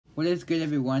What is good,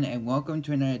 everyone, and welcome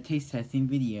to another taste testing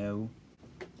video.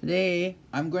 Today,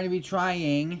 I'm going to be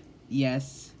trying,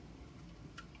 yes,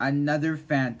 another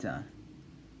Fanta.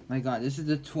 My god, this is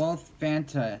the 12th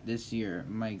Fanta this year.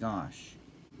 My gosh.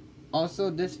 Also,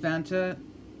 this Fanta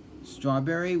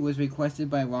strawberry was requested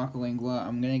by Rockalingua.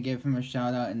 I'm going to give him a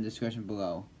shout out in the description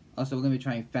below. Also, we're going to be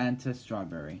trying Fanta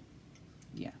strawberry.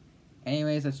 Yeah.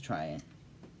 Anyways, let's try it.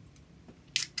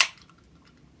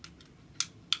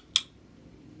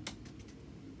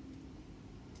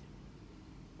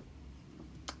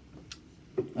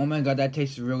 Oh my god, that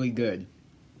tastes really good.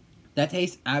 That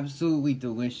tastes absolutely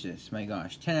delicious. My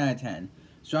gosh, 10 out of 10.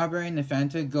 Strawberry and the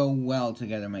Fanta go well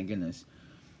together, my goodness.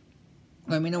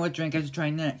 Let me know what drink I should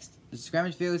try next. The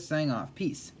Scramage Video is signing off.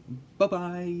 Peace.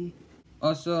 Bye-bye.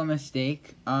 Also, a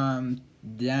mistake.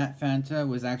 That Fanta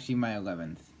was actually my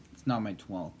 11th. It's not my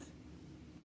 12th.